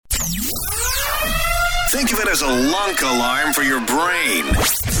Think of it as a lunk alarm for your brain.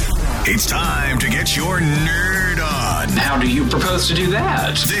 It's time to get your nerd on. How do you propose to do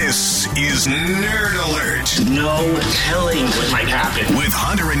that? This is Nerd Alert. No telling what might happen. With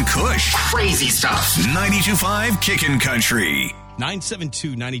Hunter and Kush. Crazy stuff. 92.5 Kickin' Country.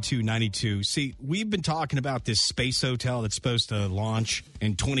 972-9292. See, we've been talking about this space hotel that's supposed to launch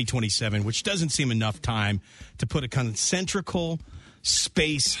in 2027, which doesn't seem enough time to put a concentrical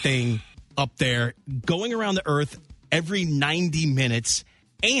space thing up there, going around the Earth every 90 minutes.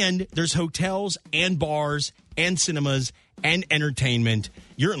 And there's hotels and bars and cinemas and entertainment.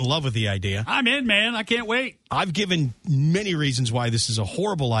 You're in love with the idea. I'm in, man. I can't wait. I've given many reasons why this is a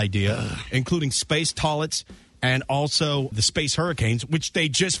horrible idea, including space toilets and also the space hurricanes, which they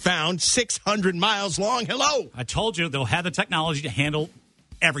just found 600 miles long. Hello. I told you they'll have the technology to handle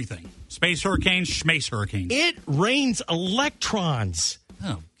everything. Space hurricanes, schmace hurricanes. It rains electrons.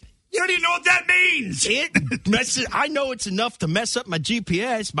 Oh, you don't even know what that means. It messes. I know it's enough to mess up my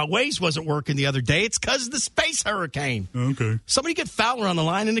GPS. My Waze wasn't working the other day. It's because of the space hurricane. Okay. Somebody get Fowler on the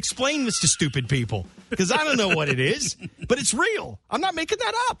line and explain this to stupid people, because I don't know what it is, but it's real. I'm not making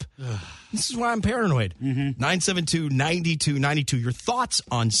that up. This is why I'm paranoid. 972-9292. Your thoughts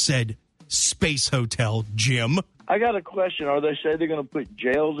on said space hotel, Jim? I got a question. Are they say they're going to put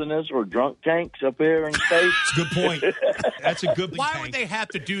jails in this or drunk tanks up here in space? That's a good point. That's a good Why tank. would they have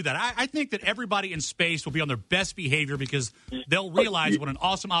to do that? I think that everybody in space will be on their best behavior because they'll realize what an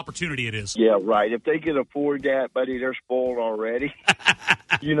awesome opportunity it is. Yeah, right. If they can afford that, buddy, they're spoiled already.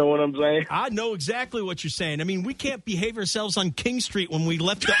 You know what I'm saying? I know exactly what you're saying. I mean, we can't behave ourselves on King Street when we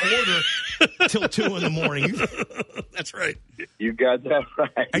left the order till 2 in the morning. That's right. You got that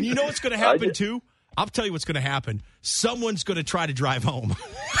right. And you know what's going to happen, too? I'll tell you what's going to happen. Someone's going to try to drive home.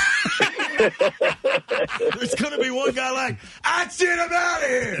 There's going to be one guy like, that's it, I'm out of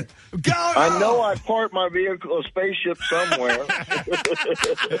here. Go I know I parked my vehicle, a spaceship somewhere. Either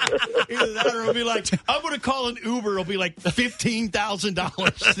that or it'll be like, I'm going to call an Uber. It'll be like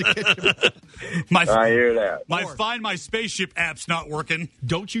 $15,000 to get you. I hear that. My Find My Spaceship app's not working.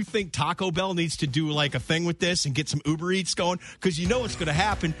 Don't you think Taco Bell needs to do like a thing with this and get some Uber Eats going? Because you know what's going to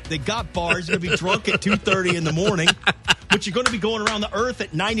happen. They got bars. You're going to be drunk at 2:30 in the morning. But you're going to be going around the Earth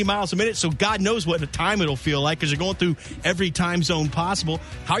at 90 miles a minute, so God knows what time it'll feel like because you're going through every time zone possible.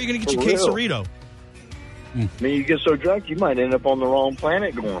 How are you going to get your quesarito? I mean, you get so drunk, you might end up on the wrong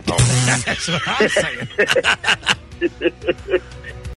planet going home. That's what I'm saying.